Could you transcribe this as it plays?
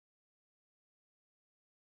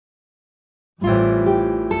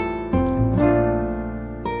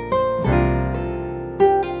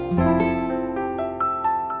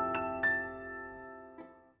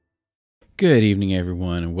Good evening,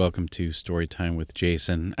 everyone, and welcome to Storytime with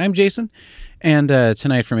Jason. I'm Jason, and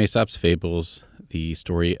tonight from Aesop's Fables, the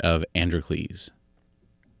story of Androcles.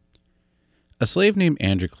 A slave named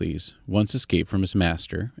Androcles once escaped from his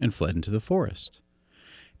master and fled into the forest.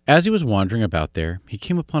 As he was wandering about there, he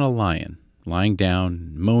came upon a lion, lying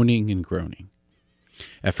down, moaning and groaning.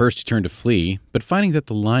 At first he turned to flee, but finding that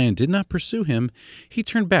the lion did not pursue him, he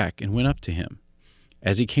turned back and went up to him.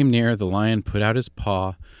 As he came near, the lion put out his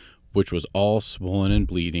paw, which was all swollen and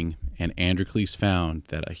bleeding, and Androcles found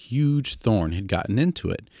that a huge thorn had gotten into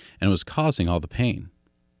it and was causing all the pain.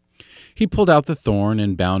 He pulled out the thorn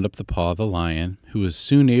and bound up the paw of the lion, who was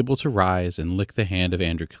soon able to rise and lick the hand of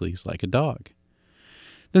Androcles like a dog.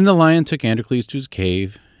 Then the lion took Androcles to his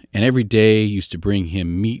cave, and every day used to bring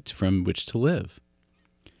him meat from which to live.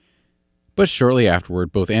 But shortly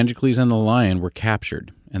afterward, both Androcles and the lion were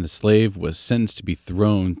captured, and the slave was sentenced to be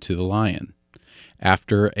thrown to the lion.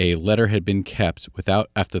 After the latter had been kept without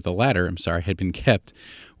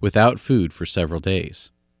food for several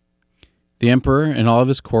days. The emperor and all of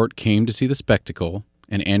his court came to see the spectacle,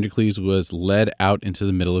 and Androcles was led out into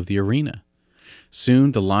the middle of the arena.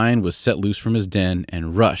 Soon the lion was set loose from his den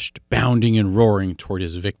and rushed, bounding and roaring, toward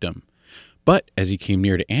his victim. But as he came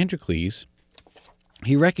near to Androcles,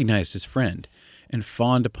 he recognized his friend and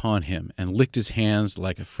fawned upon him and licked his hands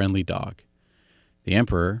like a friendly dog. The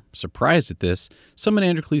emperor, surprised at this, summoned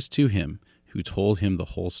Androcles to him, who told him the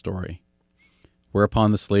whole story.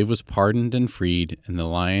 Whereupon the slave was pardoned and freed, and the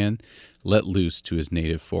lion let loose to his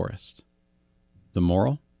native forest. The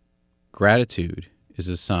moral? Gratitude is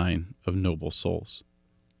a sign of noble souls.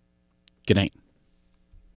 Good night.